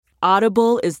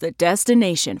Audible is the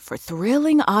destination for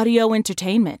thrilling audio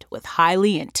entertainment with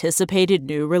highly anticipated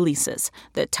new releases.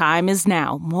 The time is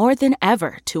now more than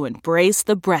ever to embrace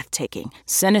the breathtaking,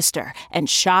 sinister, and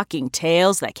shocking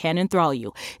tales that can enthrall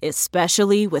you,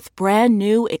 especially with brand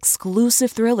new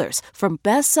exclusive thrillers from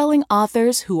best-selling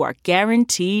authors who are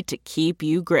guaranteed to keep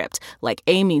you gripped, like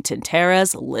Amy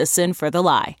Tintera's Listen for the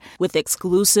Lie. With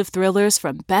exclusive thrillers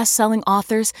from best-selling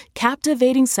authors,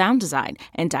 captivating sound design,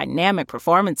 and dynamic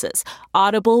performances,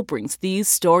 Audible brings these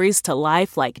stories to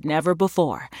life like never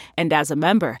before. And as a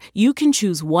member, you can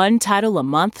choose one title a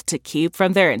month to keep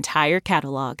from their entire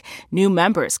catalog. New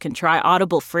members can try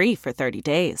Audible free for 30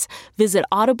 days. Visit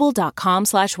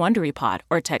audible.com/WonderyPod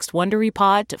or text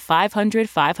WonderyPod to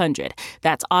 500-500.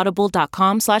 That's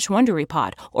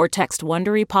audible.com/WonderyPod or text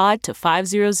WonderyPod to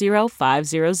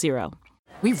 500-500.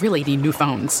 We really need new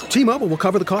phones. T-Mobile will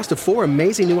cover the cost of 4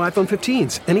 amazing new iPhone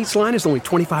 15s, and each line is only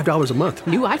 $25 a month.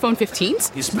 New iPhone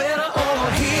 15s? It's better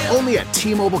over here. Only at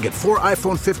T-Mobile, get 4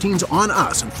 iPhone 15s on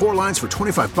us and 4 lines for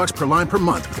 $25 per line per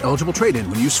month with eligible trade-in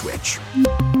when you switch.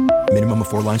 Minimum of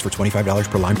 4 lines for $25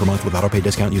 per line per month with autopay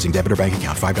discount using debit or bank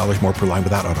account. $5 more per line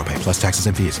without autopay, plus taxes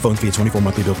and fees. Phone fee at 24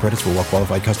 monthly bill credits for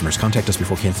well-qualified customers. Contact us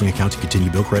before canceling account to continue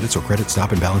bill credits or credit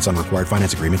stop and balance on required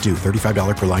finance agreement due.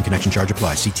 $35 per line connection charge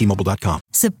applies. See T-Mobile.com.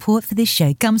 Support for this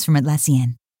show comes from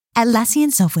Atlassian.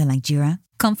 Atlassian software like Jira,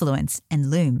 Confluence, and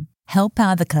Loom help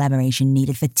power the collaboration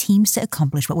needed for teams to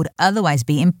accomplish what would otherwise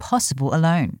be impossible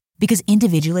alone. Because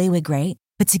individually we're great,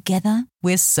 but together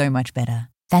we're so much better.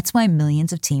 That's why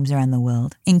millions of teams around the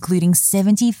world, including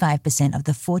 75% of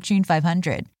the Fortune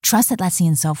 500, trust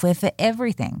Atlassian software for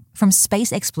everything from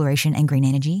space exploration and green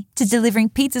energy to delivering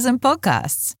pizzas and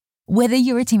podcasts. Whether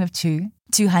you're a team of 2,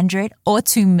 200, or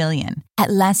 2 million,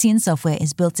 Atlassian software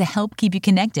is built to help keep you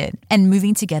connected and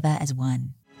moving together as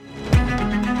one.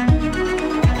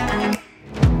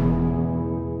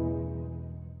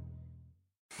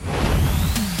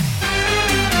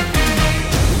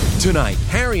 Tonight,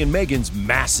 Harry and Meghan's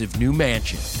massive new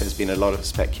mansion. There's been a lot of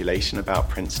speculation about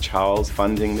Prince Charles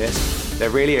funding this. They're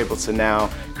really able to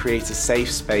now create a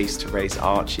safe space to raise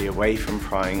Archie away from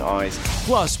prying eyes.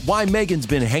 Plus, why Meghan's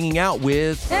been hanging out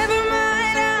with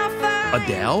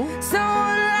Adele.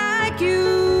 Like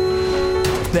you.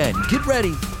 Then get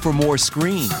ready for more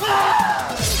Scream.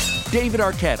 David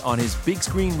Arquette on his big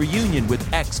screen reunion with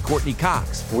ex-Courtney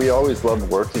Cox. We always loved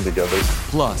working together.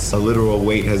 Plus, a literal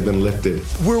weight has been lifted.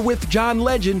 We're with John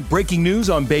Legend, breaking news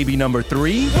on baby number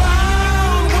 3. Wow,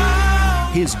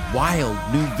 wow. His wild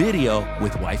new video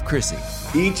with wife Chrissy.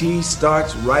 E.T.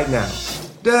 starts right now.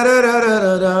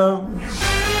 Da-da-da-da-da-da.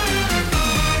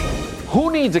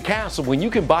 Who needs a castle when you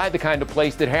can buy the kind of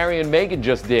place that Harry and Meghan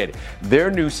just did? Their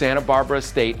new Santa Barbara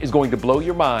estate is going to blow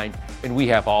your mind, and we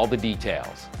have all the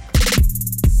details.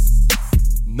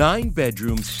 9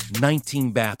 bedrooms,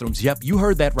 19 bathrooms. Yep, you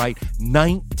heard that right,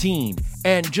 19.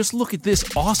 And just look at this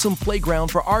awesome playground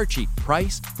for Archie.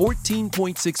 Price,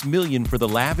 $14.6 million for the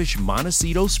lavish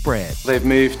Montecito spread. They've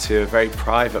moved to a very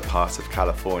private part of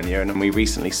California, and we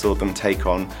recently saw them take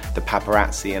on the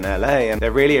paparazzi in LA, and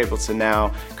they're really able to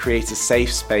now create a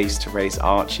safe space to raise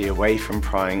Archie away from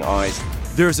prying eyes.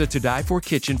 There's a to-die-for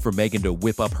kitchen for Meghan to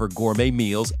whip up her gourmet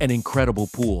meals, an incredible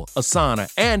pool, a sauna,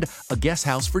 and a guest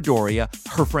house for Doria.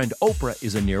 Her friend Oprah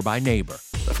is a nearby neighbor.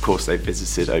 Of course, they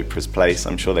visited Oprah's place.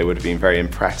 I'm sure they would have been very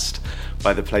impressed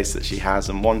by the place that she has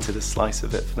and wanted a slice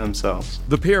of it for themselves.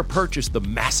 The pair purchased the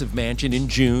massive mansion in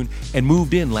June and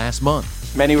moved in last month.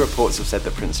 Many reports have said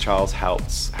that Prince Charles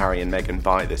helped Harry and Meghan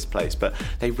buy this place, but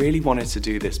they really wanted to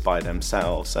do this by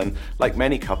themselves. And like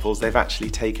many couples, they've actually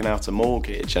taken out a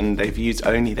mortgage and they've used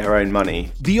only their own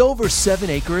money. The over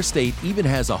 7-acre estate even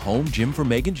has a home gym for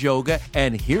Meghan's yoga,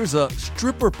 and here's a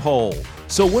stripper pole.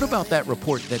 So what about that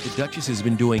report that the Duchess has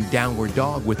been doing downward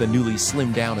dog with a newly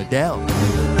slimmed down Adele?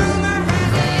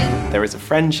 There is a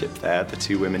friendship there. The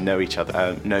two women know each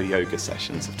other. No yoga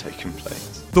sessions have taken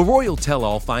place. The royal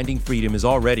tell-all Finding Freedom is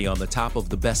already on the top of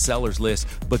the bestsellers list,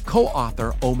 but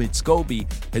co-author Omid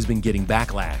Scobie has been getting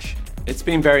backlash. It's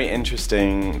been very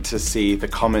interesting to see the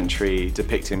commentary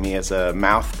depicting me as a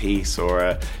mouthpiece or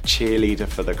a cheerleader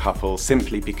for the couple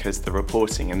simply because the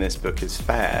reporting in this book is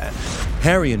fair.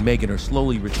 Harry and Meghan are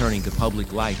slowly returning to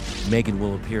public life. Meghan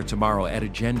will appear tomorrow at a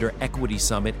gender equity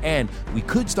summit, and we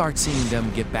could start seeing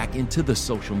them get back into the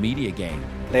social media game.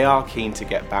 They are keen to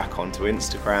get back onto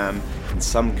Instagram in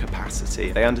some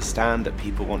capacity. They understand that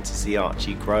people want to see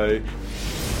Archie grow.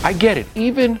 I get it.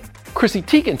 Even Chrissy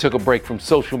Teigen took a break from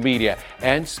social media.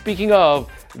 And speaking of,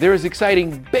 there is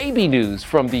exciting baby news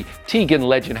from the Teigen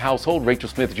legend household. Rachel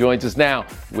Smith joins us now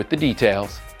with the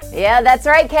details. Yeah, that's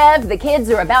right, Kev. The kids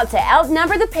are about to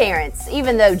outnumber the parents,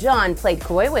 even though John played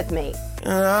coy with me.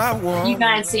 You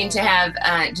guys seem to have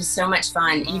just so much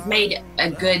fun. You've made a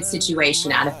good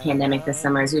situation out of pandemic this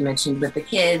summer, as we mentioned, with the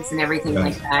kids and everything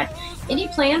like that. Any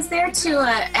plans there to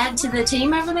add to the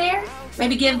team over there?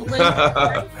 Maybe give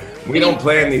We don't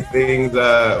plan these things.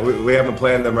 We haven't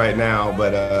planned them right now,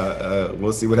 but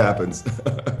we'll see what happens.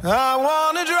 I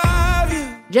wanna drive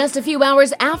you. Just a few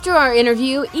hours after our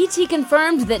interview, E.T.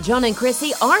 confirmed that John and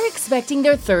Chrissy are expecting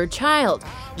their third child.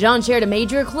 John shared a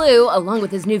major clue along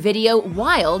with his new video,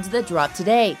 Wild, that dropped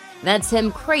today. That's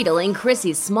him cradling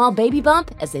Chrissy's small baby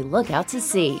bump as they look out to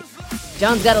sea.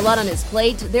 John's got a lot on his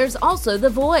plate. There's also The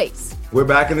Voice. We're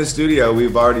back in the studio.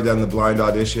 We've already done the blind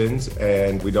auditions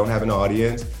and we don't have an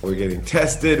audience. We're getting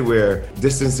tested. We're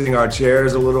distancing our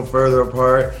chairs a little further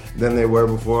apart than they were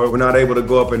before. We're not able to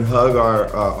go up and hug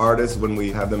our artists when we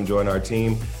have them join our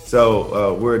team.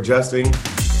 So we're adjusting.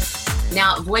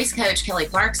 Now, voice coach Kelly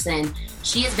Clarkson,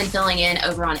 she has been filling in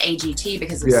over on AGT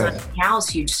because of Simon Cowell's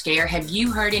huge scare. Have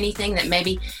you heard anything that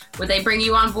maybe, would they bring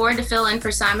you on board to fill in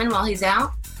for Simon while he's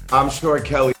out? I'm sure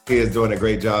Kelly is doing a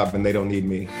great job and they don't need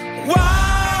me.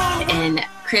 And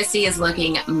Chrissy is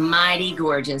looking mighty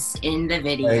gorgeous in the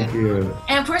video. Thank you.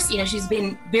 And of course, she's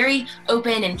been very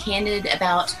open and candid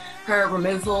about her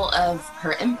removal of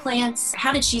her implants.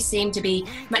 How did she seem to be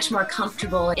much more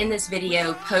comfortable in this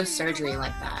video post-surgery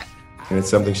like that? And it's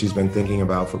something she's been thinking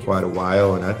about for quite a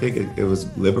while, and I think it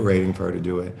was liberating for her to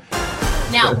do it.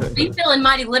 Now, were you feeling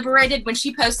mighty liberated when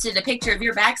she posted a picture of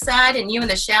your backside and you in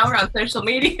the shower on social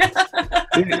media?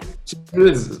 She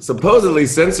was supposedly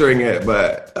censoring it,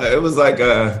 but it was like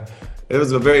a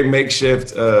very makeshift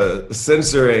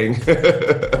censoring.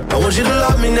 I want you to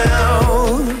love me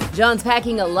now. John's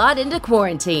packing a lot into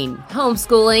quarantine.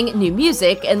 Homeschooling, new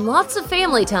music, and lots of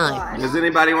family time. Does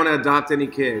anybody want to adopt any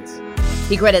kids?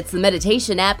 He credits the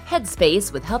meditation app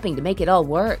Headspace with helping to make it all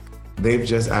work. They've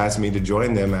just asked me to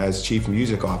join them as chief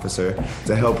music officer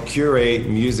to help curate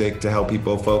music to help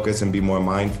people focus and be more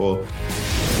mindful.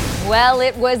 Well,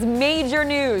 it was major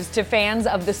news to fans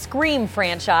of the Scream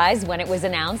franchise when it was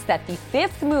announced that the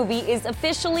fifth movie is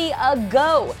officially a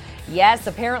go. Yes,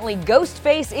 apparently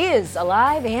Ghostface is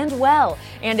alive and well,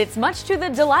 and it's much to the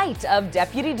delight of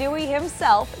Deputy Dewey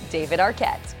himself, David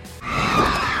Arquette.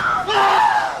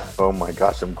 Oh my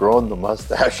gosh, I'm growing the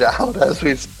mustache out as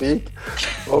we speak.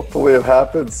 Hopefully it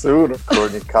happens soon.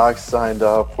 Courtney Cox signed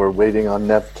up. We're waiting on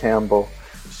Neve Campbell.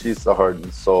 She's the heart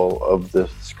and soul of the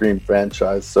Scream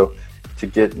franchise, so to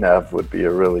get Neve would be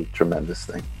a really tremendous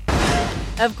thing.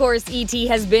 Of course, E.T.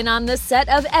 has been on the set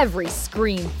of every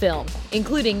Scream film,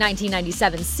 including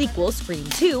 1997's sequel, Scream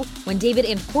 2, when David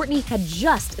and Courtney had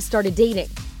just started dating.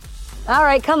 All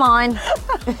right, come on.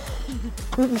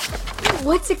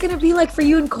 What's it gonna be like for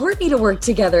you and Courtney to work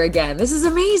together again? This is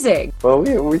amazing. Well,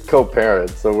 we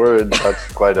co-parent, so we're in touch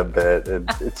quite a bit, and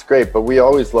it's great, but we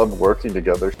always love working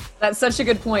together. That's such a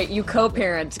good point. You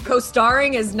co-parent.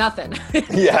 Co-starring is nothing.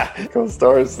 Yeah,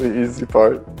 co-star is the easy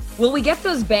part. Will we get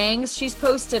those bangs? She's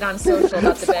posted on social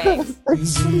about the bangs.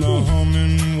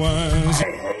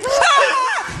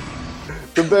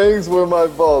 The bangs were my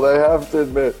fault, I have to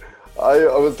admit.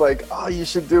 I was like, oh, you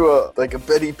should do a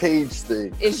Betty Page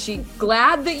thing. Is she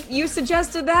glad that you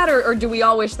suggested that, or do we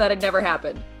all wish that had never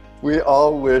happened? We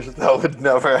all wish that would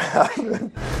never happen.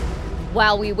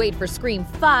 While we wait for Scream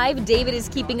 5, David is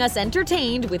keeping us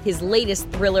entertained with his latest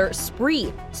thriller,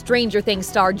 Spree. Stranger Things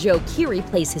star Joe Keery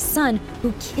plays his son,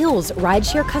 who kills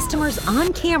rideshare customers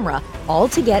on camera, all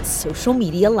to get social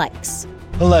media likes.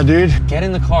 Hello, dude. Get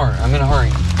in the car. I'm in a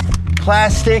hurry.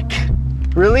 Plastic.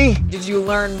 Really? Did you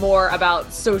learn more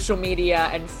about social media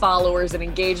and followers and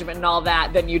engagement and all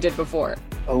that than you did before?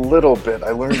 A little bit.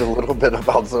 I learned a little bit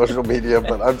about social media,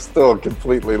 but I'm still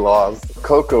completely lost.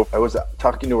 Coco, I was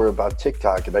talking to her about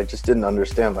TikTok, and I just didn't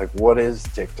understand, what is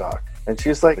TikTok? And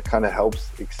she's like, it kind of helps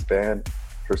expand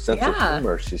her sense of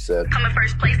humor, she said. Come in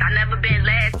first place, I never been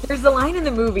last. There's the line in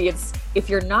the movie, it's, if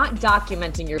you're not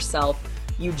documenting yourself,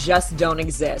 you just don't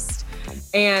exist.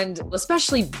 And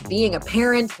especially being a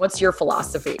parent, what's your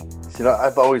philosophy?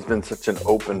 I've always been such an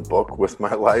open book with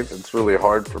my life. It's really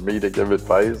hard for me to give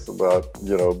advice about,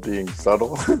 being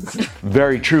subtle.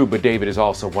 Very true, but David is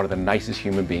also one of the nicest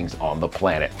human beings on the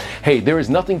planet. Hey, there is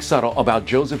nothing subtle about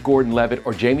Joseph Gordon-Levitt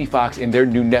or Jamie Foxx in their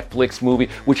new Netflix movie,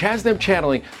 which has them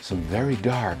channeling some very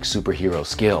dark superhero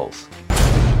skills.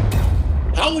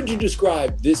 How would you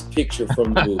describe this picture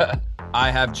from the movie? I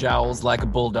have jowls like a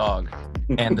bulldog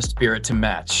and the spirit to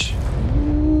match.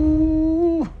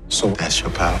 So that's your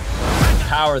power. The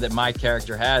power that my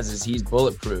character has is he's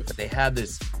bulletproof. They had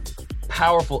this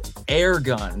powerful air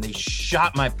gun and they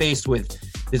shot my face with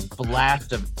this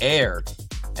blast of air,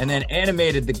 and then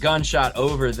animated the gunshot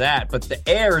over that, but the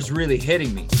air is really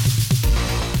hitting me.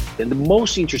 And the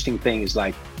most interesting thing is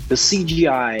like the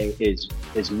CGI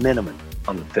is minimum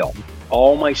on the film.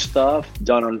 All my stuff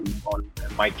done on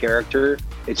my character,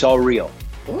 it's all real.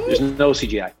 There's no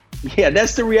CGI. Yeah,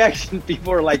 that's the reaction.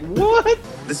 People are like, what?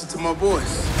 Listen to my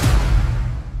voice.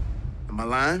 Am I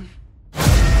lying?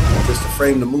 Just to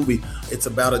frame the movie, it's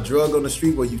about a drug on the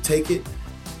street where you take it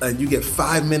and you get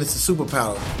 5 minutes of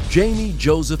superpower. Jamie,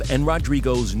 Joseph, and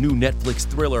Rodrigo's new Netflix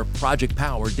thriller, Project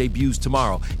Power, debuts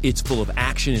tomorrow. It's full of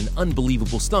action and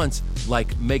unbelievable stunts,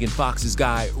 like Megan Fox's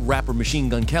guy, rapper Machine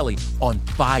Gun Kelly, on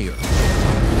fire.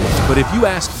 But if you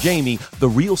ask Jamie, the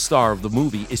real star of the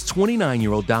movie is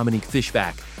 29-year-old Dominique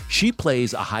Fishback. She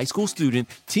plays a high school student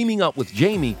teaming up with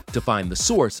Jamie to find the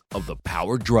source of the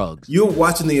power drugs. You're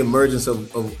watching the emergence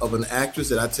of an actress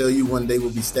that I tell you one day will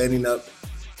be standing up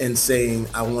and saying,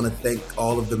 I want to thank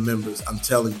all of the members. I'm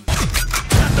telling you.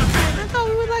 I thought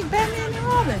we were like Batman and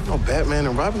Robin. No, Batman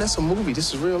and Robin, that's a movie.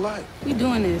 This is real life. We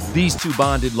doing this. These two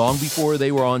bonded long before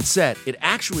they were on set. It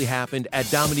actually happened at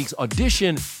Dominique's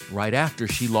audition right after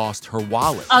she lost her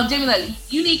wallet. Oh, Jamie, like,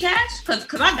 you need cash? Cause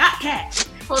I got cash.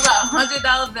 Pulls out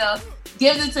 $100 bill,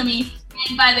 gives it to me.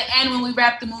 And by the end, when we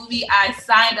wrapped the movie, I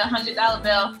signed a $100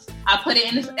 bill. I put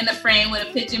it in the frame with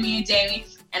a picture of me and Jamie,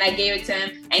 and I gave it to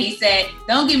him. And he said,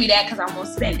 don't give me that because I'm going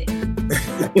to spend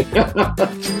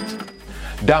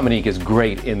it. Dominique is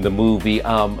great in the movie.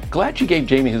 Glad you gave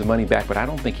Jamie his money back, but I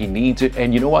don't think he needs it.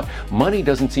 And you know what? Money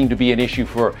doesn't seem to be an issue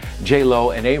for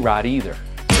J-Lo and A-Rod either.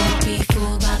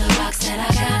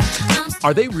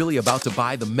 Are they really about to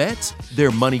buy the Mets? Their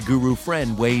money guru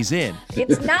friend weighs in.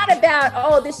 It's not about,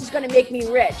 oh, this is going to make me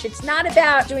rich. It's not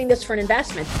about doing this for an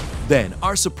investment. Then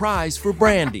our surprise for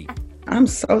Brandy. I'm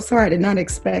so sorry. I did not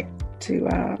expect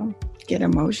to get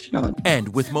emotional.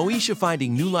 And with Moesha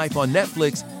finding new life on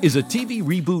Netflix, is a TV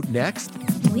reboot next?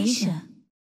 Moesha.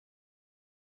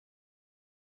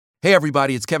 Hey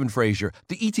everybody, it's Kevin Frazier.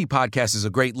 The ET Podcast is a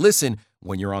great listen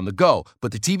when you're on the go,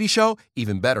 but the TV show,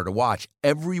 even better to watch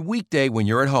every weekday when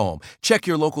you're at home. Check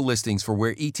your local listings for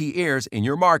where ET airs in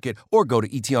your market or go to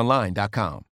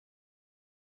etonline.com.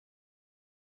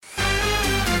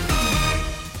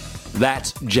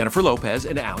 That's Jennifer Lopez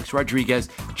and Alex Rodriguez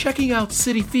checking out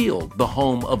Citi Field, the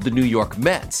home of the New York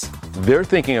Mets. They're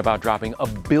thinking about dropping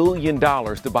 $1 billion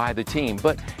to buy the team,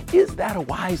 but is that a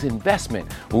wise investment?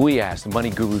 We asked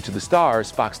money guru to the stars,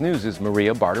 Fox News'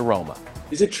 Maria Bartiromo.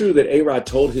 Is it true that A-Rod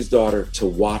told his daughter to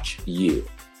watch you?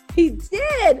 He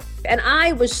did. And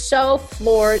I was so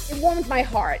floored. It warmed my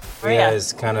heart. Maria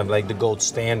is kind of like the gold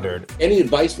standard. Any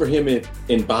advice for him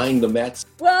in buying the Mets?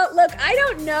 Well, look, I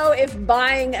don't know if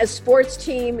buying a sports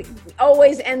team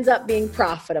always ends up being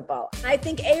profitable. I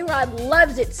think A-Rod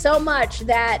loves it so much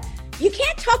that you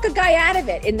can't talk a guy out of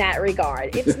it in that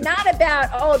regard. It's not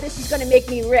about, oh, this is going to make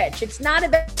me rich. It's not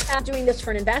about doing this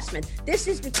for an investment. This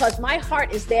is because my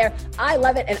heart is there. I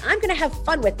love it, and I'm going to have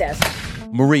fun with this.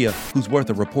 Maria, who's worth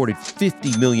a reported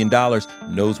 $50 million,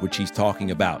 knows what she's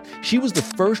talking about. She was the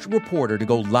first reporter to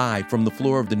go live from the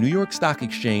floor of the New York Stock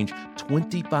Exchange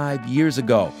 25 years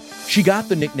ago. She got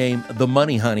the nickname The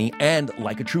Money Honey, and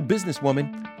like a true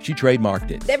businesswoman, she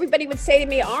trademarked it. Everybody would say to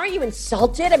me, aren't you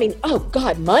insulted? I mean, oh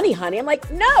God, Money Honey. I'm like,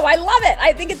 no, I love it.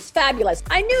 I think it's fabulous.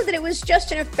 I knew that it was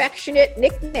just an affectionate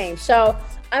nickname, so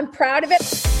I'm proud of it.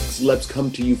 Celebs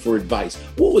come to you for advice.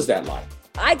 What was that like?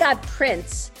 I got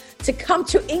Prince to come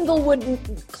to Inglewood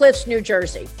Cliffs, New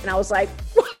Jersey. And I was like,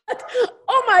 what?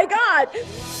 Oh my God.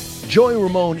 Joey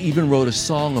Ramone even wrote a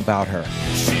song about her.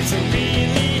 She's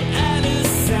really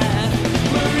innocent.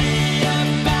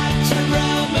 Maria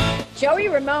Bartiromo. Joey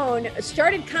Ramone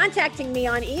started contacting me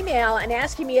on email and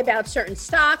asking me about certain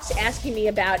stocks, asking me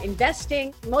about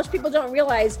investing. Most people don't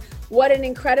realize what an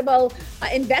incredible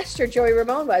investor Joey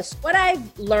Ramone was. What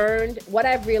I've learned, what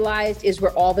I've realized is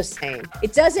we're all the same.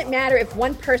 It doesn't matter if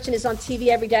one person is on TV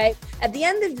every day. At the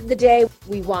end of the day,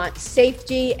 we want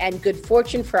safety and good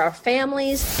fortune for our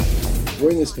families.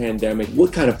 During this pandemic,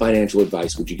 what kind of financial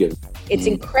advice would you give? It's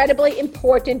incredibly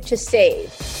important to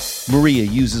save. Maria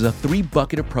uses a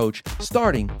 3-bucket approach,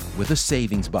 starting with a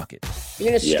savings bucket. You're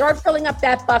going to start filling up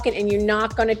that bucket and you're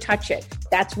not going to touch it.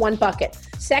 That's one bucket.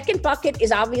 Second bucket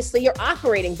is obviously your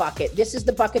operating bucket. This is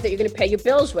the bucket that you're going to pay your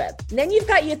bills with. And then you've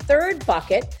got your third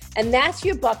bucket, and that's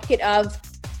your bucket of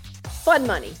fun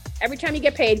money. Every time you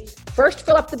get paid, first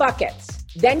fill up the buckets,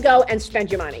 then go and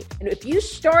spend your money. And if you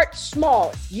start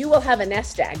small, you will have a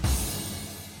nest egg.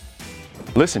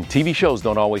 Listen, TV shows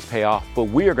don't always pay off, but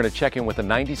we are going to check in with a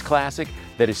 90s classic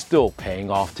that is still paying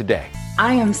off today.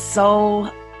 I am so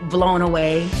blown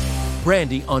away.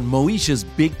 Brandy on Moesha's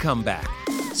big comeback.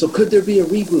 So could there be a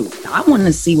reboot? I want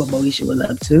to see what Moesha would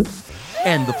love to.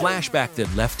 And the flashback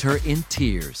that left her in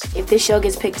tears. If this show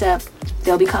gets picked up,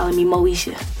 they'll be calling me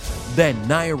Moesha. Then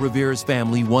Naya Rivera's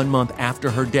family 1 month after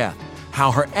her death,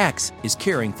 how her ex is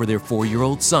caring for their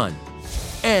 4-year-old son.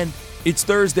 And it's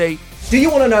Thursday. Do you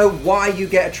want to know why you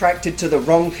get attracted to the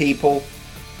wrong people?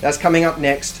 That's coming up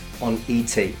next on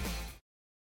E.T.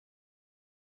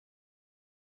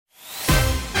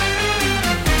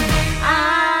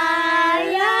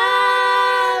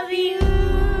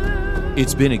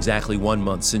 It's been exactly 1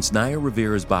 month since Naya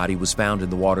Rivera's body was found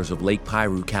in the waters of Lake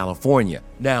Piru, California.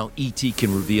 Now, E.T.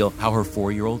 can reveal how her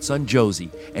 4-year-old son Josie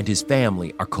and his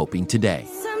family are coping today.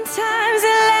 Sometimes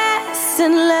it lasts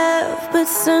in love, but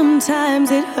sometimes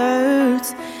it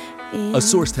hurts. A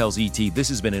source tells E.T. this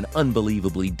has been an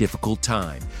unbelievably difficult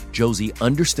time. Josie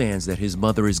understands that his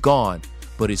mother is gone,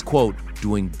 but is, quote,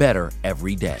 doing better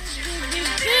every day.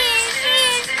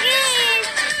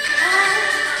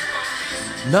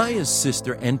 Naya's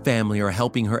sister and family are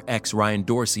helping her ex Ryan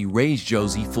Dorsey raise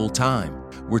Josie full-time.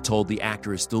 We're told the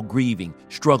actor is still grieving,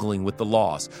 struggling with the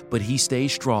loss, but he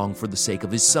stays strong for the sake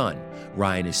of his son.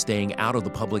 Ryan is staying out of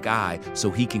the public eye so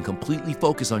he can completely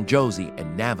focus on Josie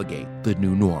and navigate the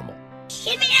new normal.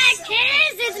 Give me a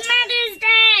kiss! It's Mother's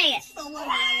Day!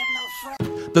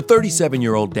 The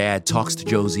 37-year-old dad talks to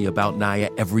Josie about Naya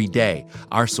every day.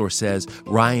 Our source says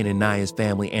Ryan and Naya's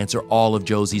family answer all of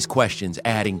Josie's questions,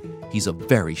 adding, he's a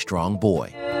very strong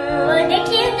boy. Blow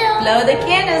the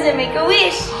candles and make a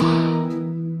wish.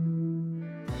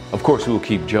 Of course, we will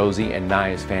keep Josie and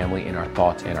Naya's family in our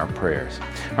thoughts and our prayers.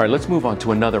 All right, let's move on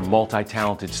to another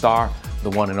multi-talented star, the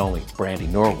one and only Brandy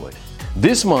Norwood.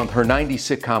 This month, her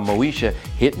 90s sitcom Moesha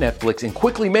hit Netflix and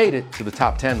quickly made it to the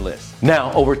top 10 list.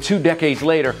 Now, over 2 decades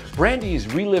later, Brandy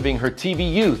is reliving her TV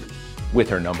youth with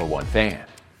her #1 fan.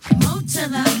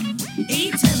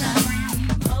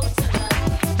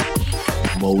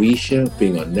 Moesha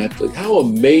being on Netflix. How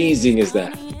amazing is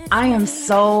that? I am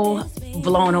so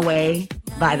blown away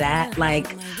by that.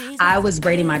 Like, I was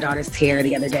braiding my daughter's hair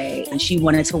the other day, and she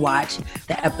wanted to watch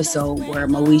the episode where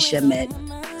Moesha met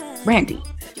Brandy,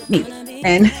 me.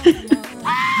 And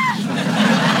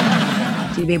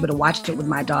to be able to watch it with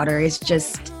my daughter is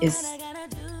just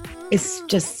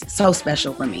so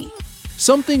special for me.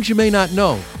 Some things you may not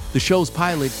know. The show's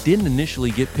pilot didn't initially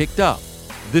get picked up.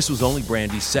 This was only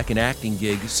Brandy's second acting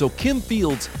gig, so Kim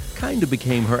Fields kind of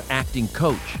became her acting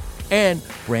coach. And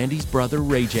Brandy's brother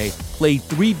Ray J played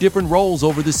 3 different roles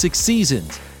over the 6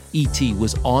 seasons. E.T.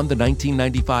 was on the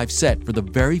 1995 set for the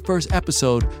very first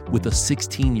episode with a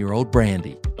 16-year-old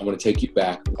Brandy. I'm going to take you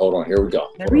back. Hold on, here we go.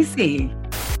 Let me see.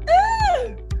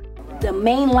 The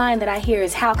main line that I hear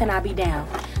is, how can I be down?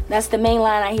 That's the main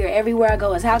line I hear everywhere I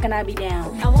go is, how can I be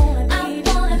down?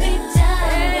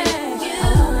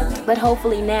 But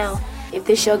hopefully now, if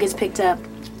this show gets picked up,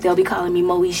 they'll be calling me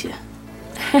Moesha.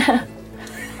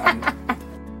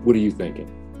 What are you thinking?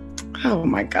 Oh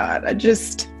my God, I'm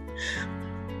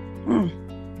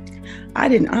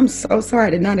so sorry. I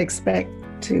did not expect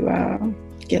to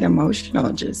get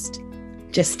emotional just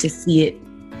to see it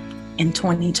in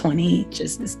 2020.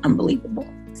 Just is unbelievable.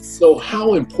 So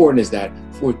how important is that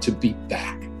for it to be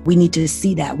back? We need to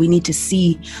see that. We need to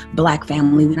see Black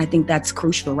family. And I think that's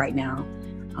crucial right now.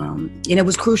 And it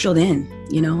was crucial then,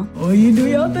 you know? Oh, you do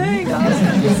your thing.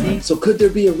 So could there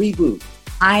be a reboot?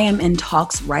 I am in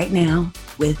talks right now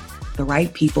with the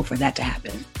right people for that to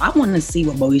happen. I want to see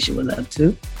what Moesha would love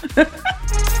to.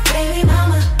 Baby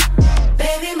mama,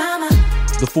 baby mama.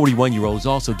 The 41-year-old is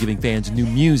also giving fans new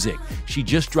music. She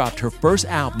just dropped her first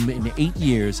album in 8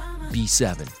 years,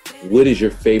 B7. What is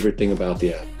your favorite thing about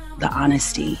the album? The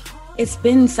honesty. It's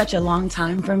been such a long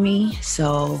time for me,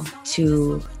 so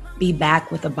to be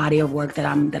back with a body of work that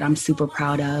I'm super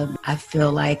proud of, I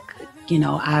feel like, you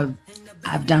know,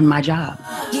 I've done my job.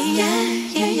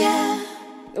 Yeah.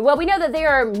 Well, we know that there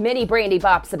are many Brandy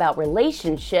bops about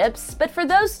relationships, but for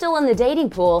those still in the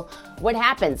dating pool, what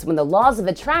happens when the laws of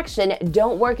attraction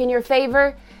don't work in your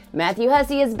favor? Matthew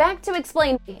Hussey is back to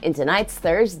explain in tonight's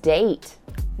Thursday Date.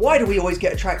 Why do we always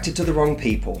get attracted to the wrong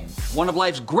people? One of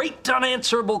life's great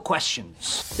unanswerable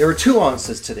questions. There are 2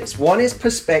 answers to this. One is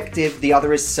perspective, the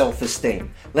other is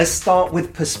self-esteem. Let's start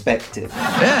with perspective.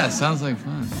 Yeah, sounds like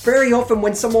fun. Very often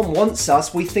when someone wants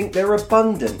us, we think they're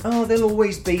abundant. Oh, they'll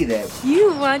always be there.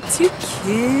 You want to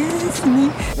kiss me?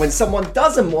 When someone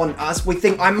doesn't want us, we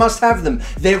think I must have them.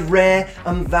 They're rare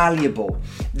and valuable.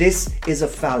 This is a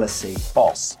fallacy.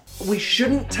 False. We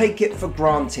shouldn't take it for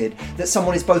granted that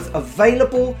someone is both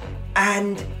available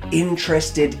and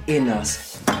interested in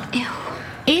us.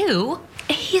 Ew.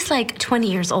 He's like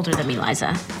 20 years older than me,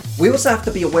 Liza. We also have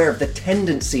to be aware of the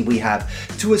tendency we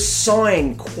have to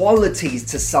assign qualities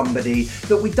to somebody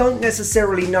that we don't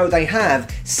necessarily know they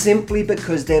have simply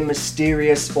because they're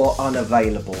mysterious or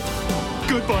unavailable.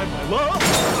 Goodbye, my love.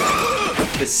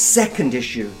 The second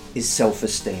issue is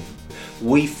self-esteem.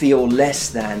 We feel less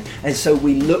than, and so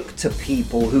we look to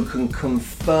people who can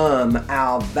confirm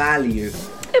our value.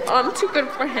 If I'm too good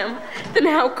for him, then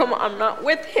how come I'm not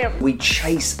with him? We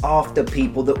chase after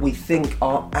people that we think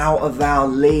are out of our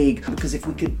league, because if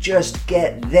we could just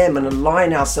get them and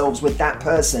align ourselves with that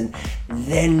person,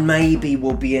 then maybe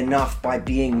we'll be enough by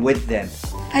being with them.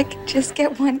 I could just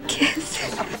get one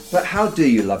kiss. But how do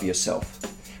you love yourself?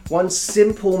 One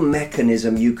simple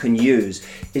mechanism you can use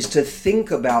is to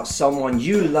think about someone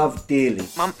you love dearly.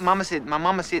 Mama said that.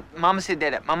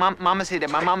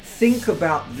 Think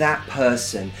about that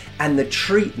person and the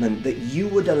treatment that you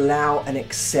would allow and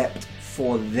accept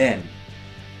for them.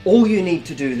 All you need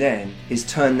to do then is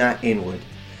turn that inward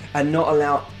and not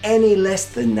allow any less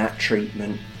than that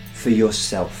treatment for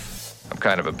yourself. I'm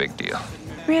kind of a big deal.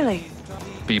 Really?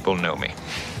 People know me.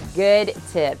 Good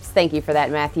tips. Thank you for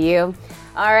that, Matthew.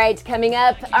 All right, coming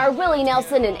up, our Willie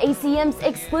Nelson and ACM's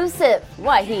exclusive.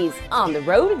 Why he's on the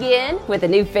road again with the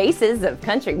new faces of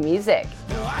country music.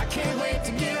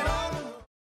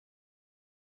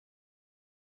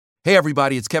 Hey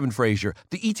everybody, it's Kevin Frazier.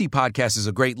 The ET Podcast is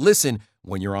a great listen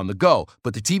when you're on the go,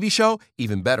 but the TV show,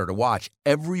 even better to watch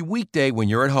every weekday when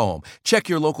you're at home. Check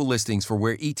your local listings for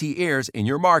where ET airs in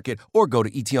your market or go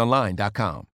to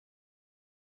etonline.com.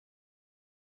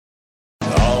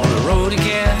 On the road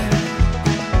again.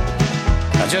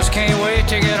 I just can't wait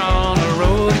to get on the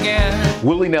road again.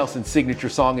 Willie Nelson's signature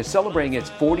song is celebrating its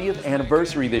 40th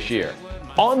anniversary this year.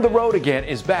 On the Road Again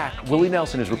is back. Willie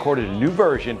Nelson has recorded a new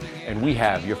version, and we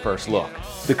have your first look.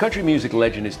 The country music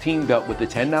legend has teamed up with the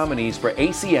 10 nominees for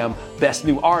ACM Best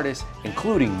New Artist,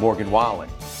 including Morgan Wallen.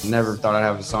 Never thought I'd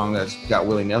have a song that's got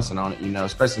Willie Nelson on it,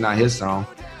 especially not his song.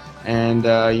 And,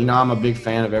 I'm a big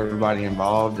fan of everybody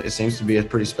involved. It seems to be a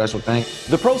pretty special thing.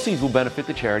 The proceeds will benefit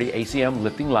the charity ACM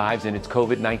Lifting Lives and its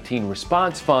COVID-19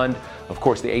 Response Fund. Of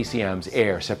course, the ACMs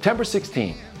air September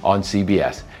 16th on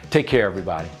CBS. Take care,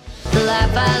 everybody. The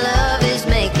life I love is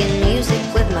making music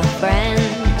with my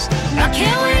friends. I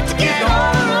can't wait to get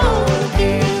on the road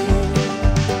again.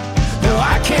 No,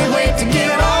 I can't wait to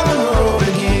get on the road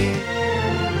again.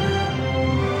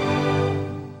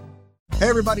 Hey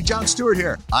everybody, Jon Stewart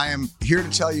here. I am here to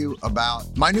tell you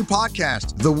about my new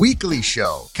podcast, The Weekly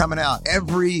Show, coming out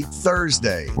every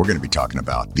Thursday. We're going to be talking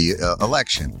about the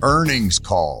election, earnings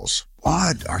calls.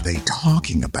 What are they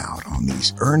talking about on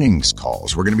these earnings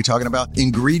calls? We're going to be talking about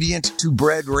ingredient to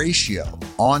bread ratio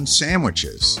on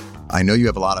sandwiches. I know you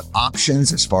have a lot of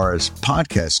options as far as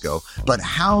podcasts go, but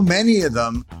how many of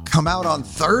them come out on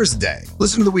Thursday?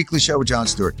 Listen to The Weekly Show with Jon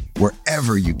Stewart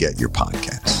wherever you get your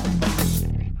podcasts.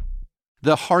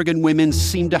 The Hargan women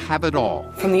seem to have it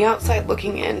all. From the outside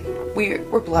looking in, we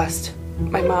were blessed.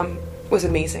 My mom was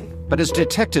amazing. But as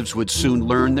detectives would soon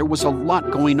learn, there was a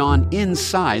lot going on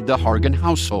inside the Hargan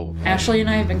household. Ashley and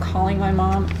I have been calling my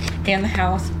mom and the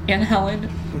house and Helen.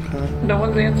 Okay. No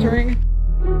one's answering.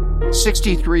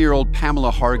 63-year-old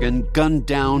Pamela Hargan gunned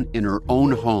down in her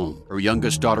own home. Her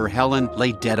youngest daughter, Helen,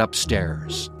 lay dead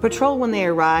upstairs. Patrol, when they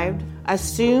arrived,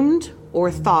 assumed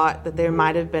or thought that there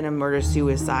might have been a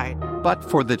murder-suicide. But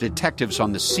for the detectives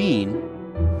on the scene,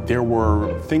 there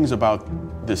were things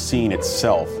about the scene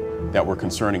itself that were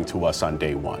concerning to us on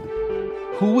day one.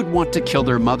 Who would want to kill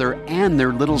their mother and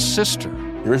their little sister?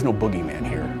 There is no boogeyman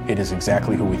here. It is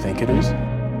exactly who we think it is.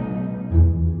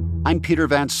 I'm Peter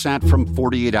Van Sant from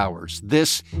 48 Hours.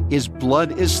 This is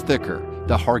Blood is Thicker,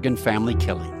 the Hargan family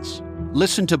killings.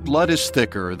 Listen to Blood is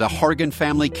Thicker, the Hargan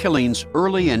family killings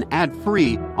early and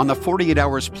ad-free on the 48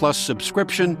 Hours Plus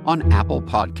subscription on Apple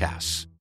Podcasts.